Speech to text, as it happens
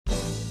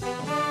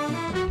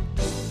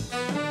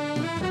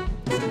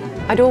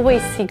I'd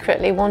always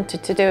secretly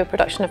wanted to do a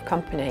production of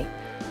Company.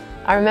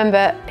 I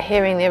remember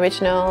hearing the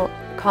original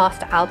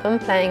cast album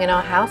playing in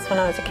our house when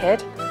I was a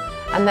kid,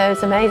 and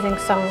those amazing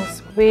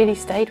songs really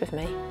stayed with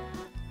me.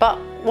 But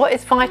what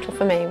is vital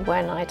for me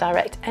when I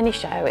direct any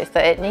show is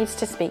that it needs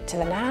to speak to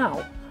the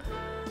now.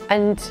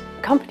 And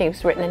Company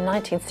was written in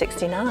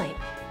 1969.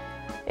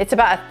 It's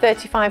about a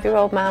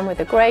 35-year-old man with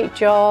a great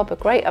job, a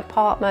great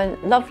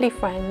apartment, lovely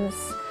friends,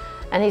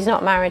 and he's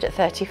not married at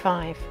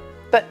 35.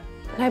 But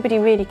nobody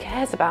really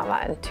cares about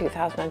that in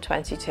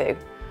 2022.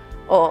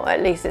 Or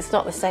at least it's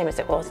not the same as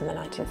it was in the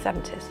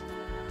 1970s.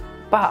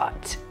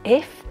 But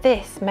if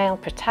this male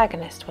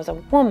protagonist was a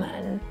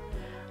woman,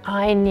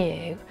 I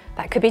knew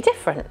that could be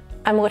different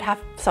and would have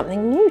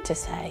something new to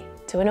say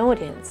to an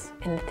audience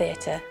in the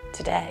theatre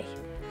today.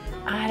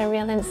 I had a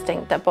real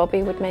instinct that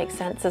Bobby would make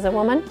sense as a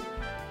woman,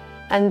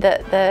 and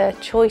that the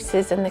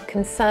choices and the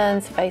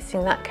concerns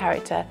facing that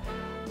character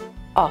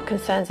are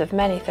concerns of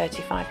many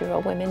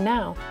 35-year-old women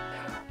now.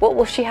 What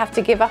will she have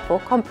to give up or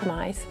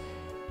compromise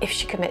if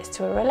she commits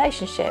to a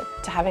relationship,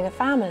 to having a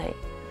family?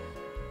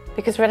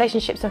 Because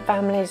relationships and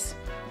families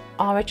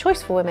are a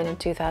choice for women in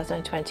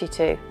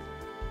 2022,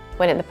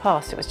 when in the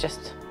past it was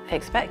just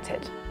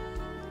expected.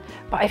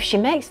 But if she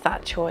makes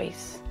that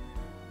choice,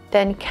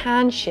 then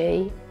can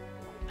she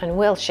and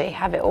will she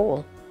have it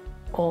all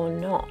or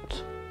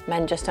not?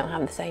 Men just don't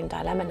have the same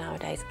dilemma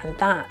nowadays, and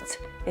that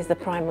is the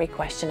primary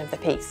question of the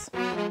piece.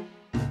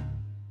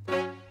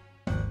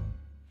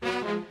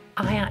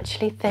 I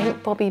actually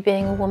think Bobby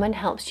being a woman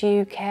helps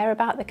you care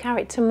about the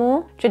character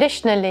more.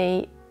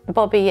 Traditionally,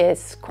 Bobby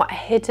is quite a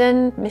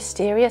hidden,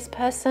 mysterious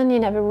person. You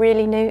never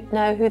really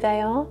know who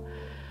they are.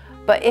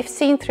 But if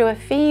seen through a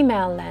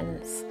female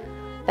lens,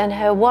 then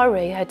her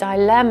worry, her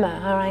dilemma,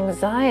 her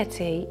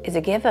anxiety is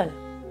a given.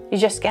 You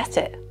just get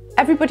it.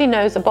 Everybody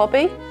knows a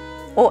Bobby,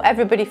 or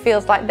everybody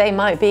feels like they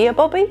might be a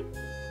Bobby.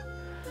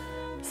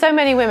 So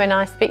many women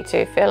I speak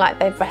to feel like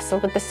they've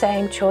wrestled with the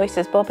same choice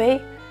as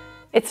Bobby.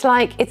 It's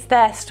like it's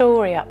their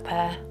story up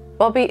there.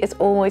 Bobby is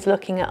always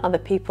looking at other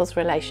people's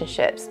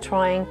relationships,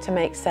 trying to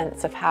make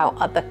sense of how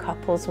other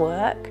couples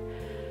work.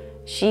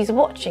 She's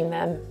watching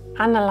them,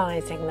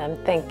 analysing them,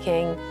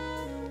 thinking,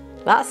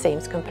 that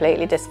seems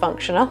completely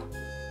dysfunctional.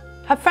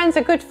 Her friends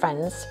are good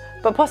friends,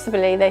 but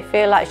possibly they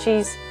feel like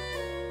she's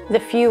the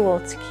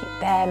fuel to keep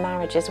their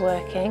marriages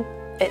working.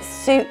 It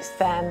suits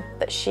them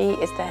that she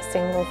is their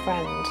single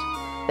friend.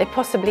 They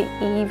possibly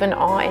even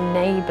are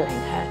enabling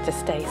her to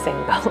stay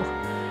single.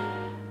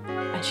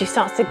 And she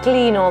starts to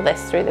glean all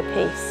this through the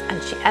piece,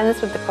 and she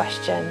ends with the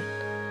question,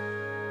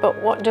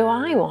 but what do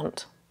I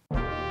want?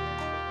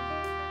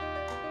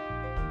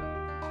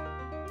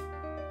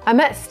 I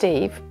met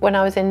Steve when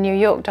I was in New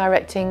York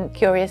directing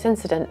Curious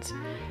Incident.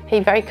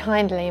 He very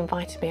kindly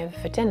invited me over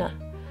for dinner.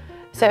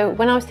 So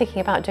when I was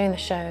thinking about doing the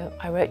show,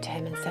 I wrote to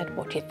him and said,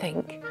 what do you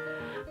think?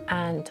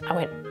 And I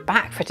went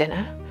back for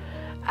dinner,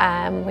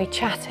 and we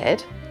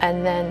chatted,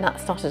 and then that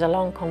started a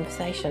long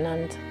conversation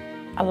and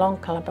a long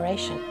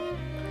collaboration.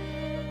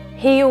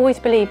 He always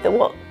believed that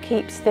what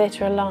keeps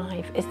theatre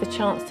alive is the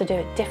chance to do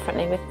it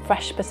differently with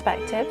fresh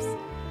perspectives.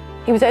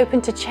 He was open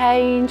to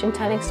change and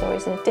telling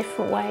stories in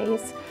different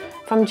ways,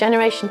 from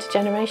generation to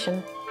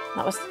generation.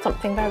 That was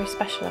something very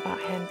special about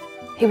him.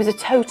 He was a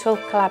total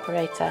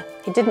collaborator.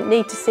 He didn't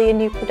need to see a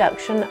new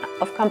production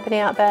of Company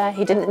out there.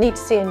 He didn't need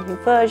to see a new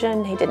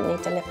version. He didn't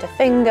need to lift a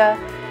finger.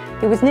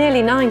 He was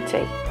nearly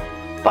 90,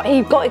 but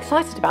he got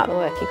excited about the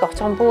work. He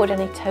got on board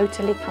and he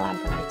totally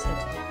collaborated.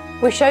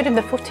 We showed him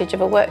the footage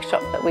of a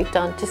workshop that we'd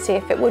done to see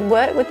if it would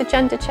work with the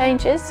gender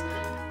changes,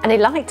 and he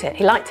liked it.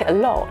 He liked it a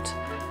lot.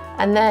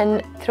 And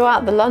then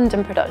throughout the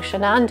London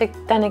production and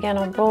then again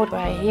on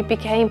Broadway, he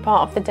became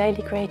part of the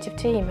daily creative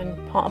team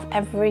and part of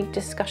every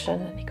discussion,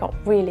 and he got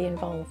really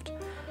involved.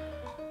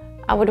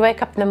 I would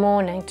wake up in the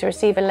morning to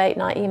receive a late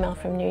night email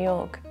from New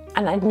York,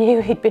 and I knew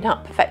he'd been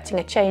up perfecting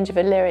a change of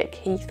a lyric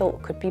he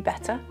thought could be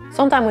better.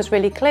 Sondheim was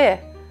really clear.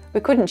 We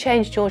couldn't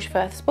change George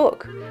Firth's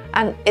book,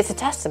 and it's a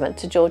testament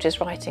to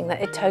George's writing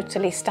that it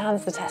totally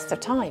stands the test of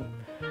time.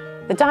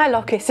 The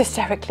dialogue is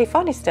hysterically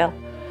funny still,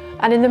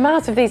 and in the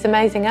mouths of these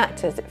amazing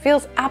actors, it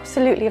feels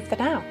absolutely of the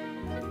now.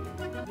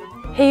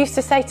 He used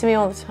to say to me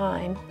all the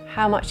time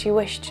how much he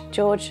wished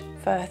George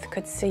Firth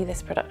could see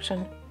this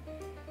production.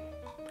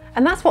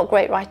 And that's what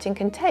great writing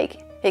can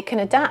take. It can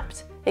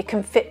adapt, it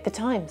can fit the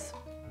times.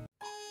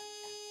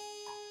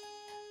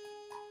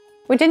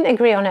 We didn't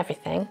agree on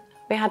everything.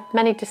 We had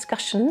many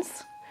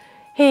discussions.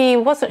 He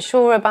wasn't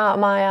sure about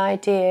my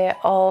idea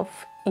of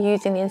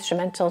using the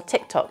instrumental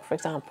TikTok, for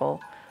example,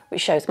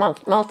 which shows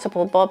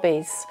multiple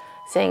Bobbies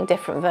seeing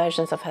different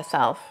versions of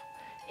herself.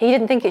 He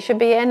didn't think it should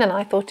be in, and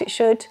I thought it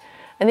should.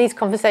 And these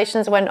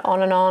conversations went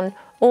on and on,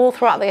 all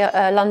throughout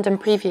the London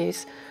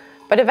previews.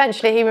 But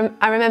eventually,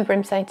 I remember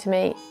him saying to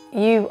me,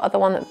 you are the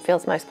one that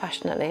feels most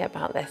passionately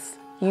about this.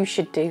 You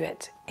should do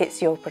it.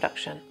 It's your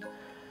production.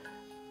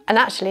 And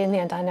actually, in the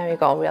end, I know he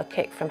got a real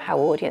kick from how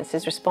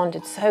audiences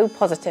responded so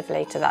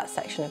positively to that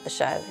section of the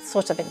show. It's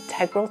sort of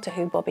integral to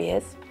who Bobby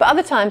is. But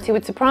other times he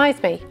would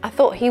surprise me. I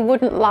thought he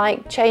wouldn't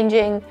like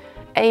changing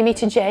Amy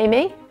to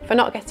Jamie for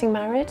not getting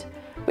married,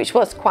 which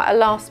was quite a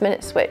last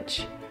minute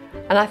switch.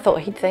 And I thought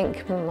he'd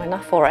think,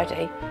 enough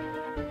already.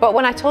 But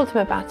when I told him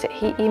about it,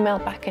 he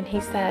emailed back and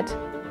he said,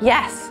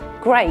 yes,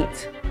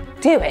 great,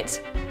 do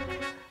it.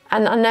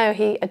 And I know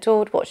he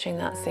adored watching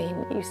that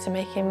scene. It used to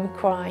make him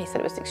cry. He said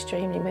it was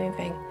extremely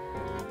moving.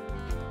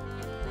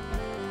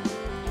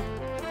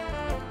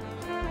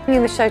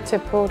 Bringing the show to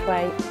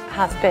Broadway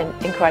has been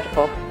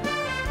incredible.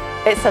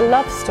 It's a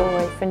love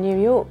story for New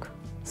York.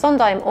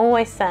 Sondheim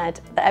always said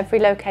that every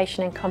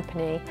location in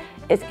company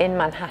is in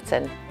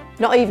Manhattan.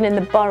 Not even in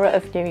the borough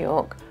of New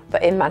York,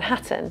 but in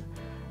Manhattan.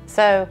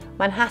 So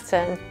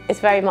Manhattan is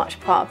very much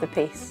part of the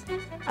piece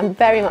and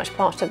very much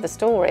part of the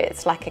story.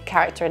 It's like a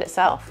character in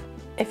itself.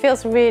 It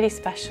feels really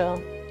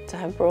special to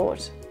have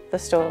brought the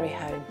story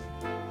home.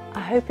 I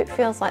hope it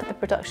feels like the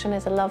production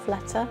is a love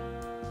letter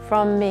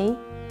from me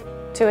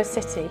to a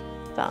city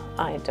that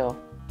I adore.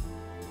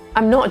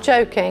 I'm not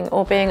joking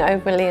or being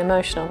overly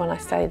emotional when I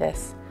say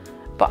this,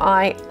 but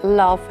I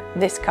love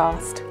this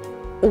cast,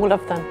 all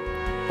of them,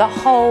 the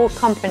whole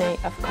company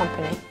of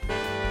company.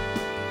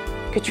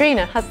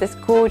 Katrina has this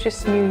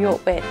gorgeous New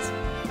York wit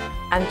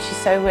and she's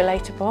so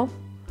relatable.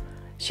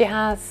 She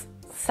has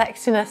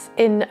sexiness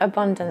in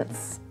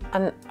abundance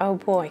and oh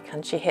boy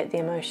can she hit the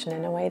emotion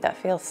in a way that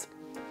feels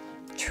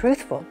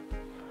truthful.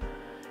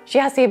 She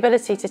has the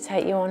ability to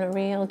take you on a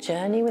real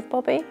journey with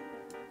Bobby.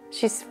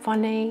 She's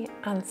funny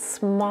and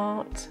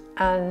smart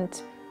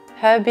and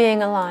her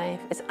being alive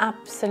is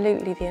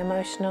absolutely the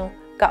emotional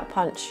gut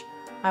punch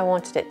I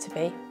wanted it to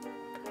be.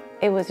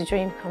 It was a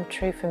dream come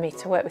true for me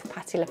to work with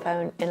Patti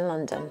LuPone in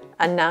London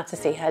and now to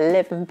see her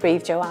live and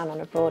breathe Joanne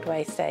on a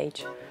Broadway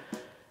stage.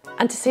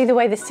 And to see the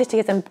way the city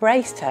has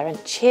embraced her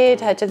and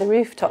cheered her to the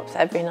rooftops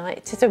every night,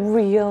 it is a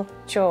real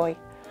joy.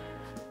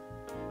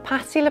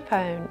 Patti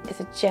LuPone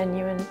is a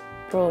genuine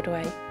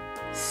Broadway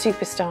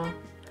superstar.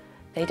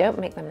 They don't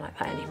make them like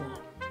that anymore.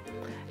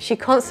 She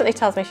constantly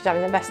tells me she's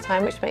having the best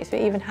time, which makes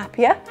me even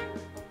happier.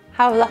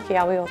 How lucky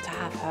are we all to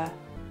have her?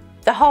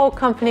 The whole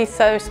company's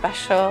so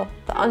special.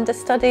 The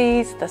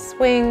understudies, the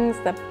swings,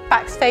 the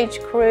backstage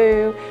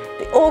crew,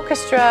 the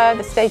orchestra,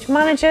 the stage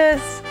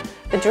managers,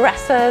 the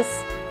dressers,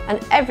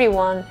 and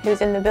everyone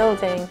who's in the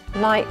building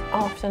night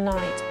after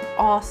night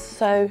are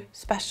so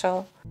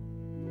special.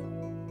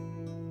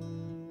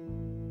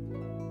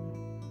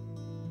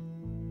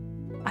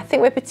 I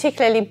think we're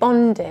particularly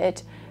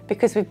bonded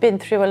because we've been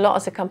through a lot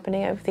as a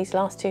company over these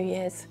last 2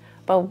 years,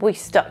 but we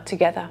stuck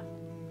together.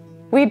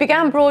 We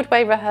began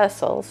Broadway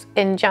rehearsals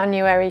in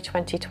January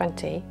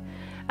 2020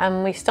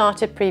 and we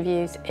started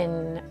previews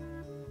in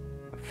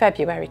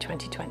February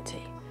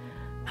 2020.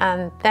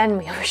 And then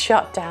we were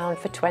shut down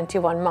for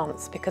 21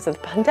 months because of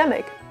the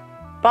pandemic.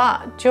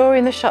 But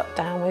during the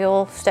shutdown, we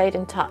all stayed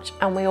in touch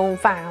and we all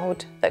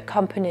vowed that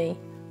company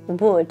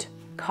would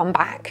come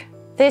back.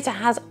 Theatre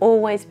has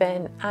always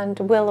been and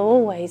will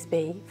always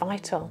be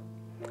vital.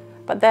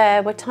 But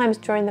there were times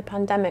during the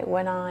pandemic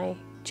when I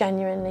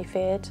genuinely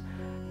feared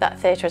that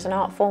theatre as an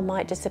art form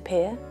might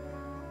disappear,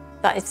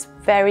 that its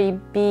very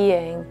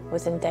being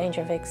was in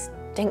danger of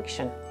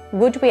extinction.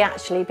 Would we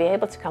actually be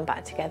able to come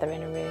back together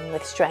in a room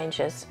with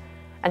strangers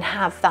and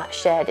have that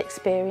shared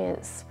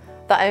experience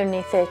that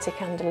only theatre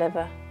can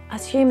deliver?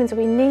 As humans,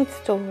 we need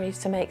stories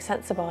to make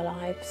sense of our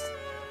lives.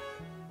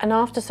 And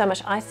after so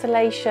much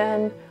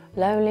isolation,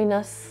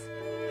 loneliness,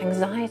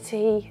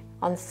 anxiety,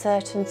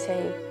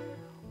 uncertainty,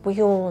 we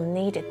all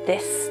needed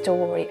this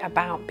story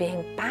about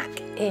being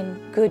back in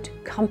good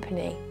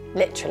company,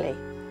 literally.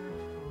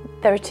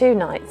 There are 2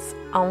 nights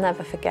I'll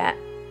never forget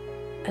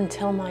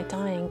until my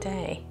dying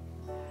day.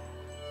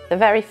 The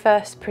very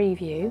first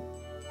preview,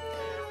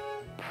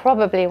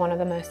 probably one of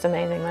the most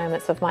amazing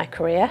moments of my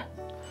career.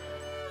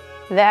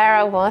 There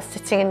I was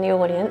sitting in the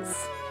audience,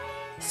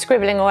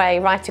 scribbling away,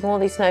 writing all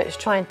these notes,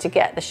 trying to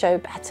get the show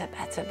better,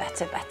 better,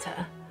 better,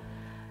 better.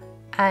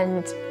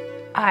 And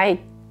I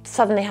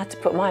suddenly had to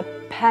put my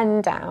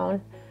pen down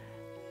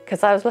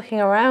because I was looking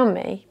around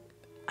me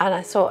and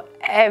I saw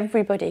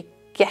everybody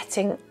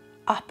getting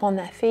up on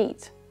their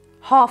feet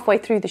halfway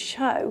through the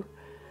show.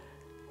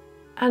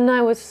 And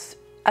I was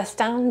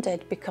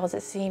astounded because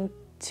it seemed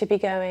to be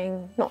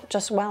going not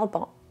just well,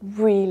 but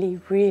really,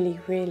 really,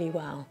 really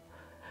well.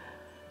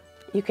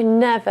 You can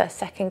never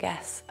second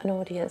guess an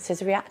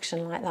audience's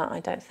reaction like that, I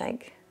don't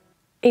think.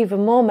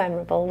 Even more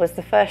memorable was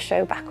the first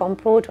show back on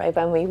Broadway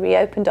when we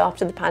reopened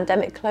after the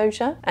pandemic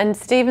closure. And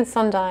Stephen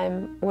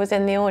Sondheim was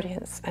in the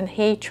audience and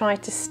he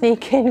tried to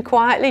sneak in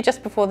quietly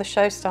just before the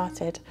show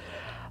started.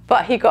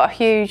 But he got a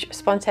huge,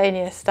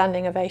 spontaneous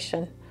standing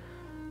ovation.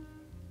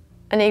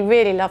 And he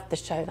really loved the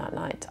show that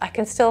night. I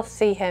can still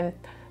see him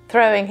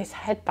throwing his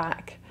head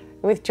back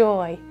with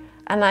joy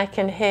and I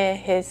can hear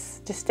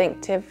his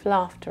distinctive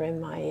laughter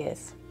in my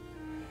ears.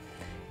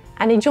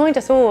 And he joined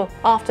us all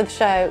after the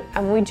show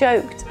and we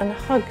joked and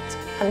hugged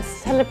and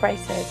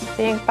celebrated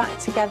being back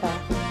together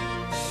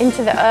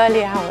into the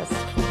early hours.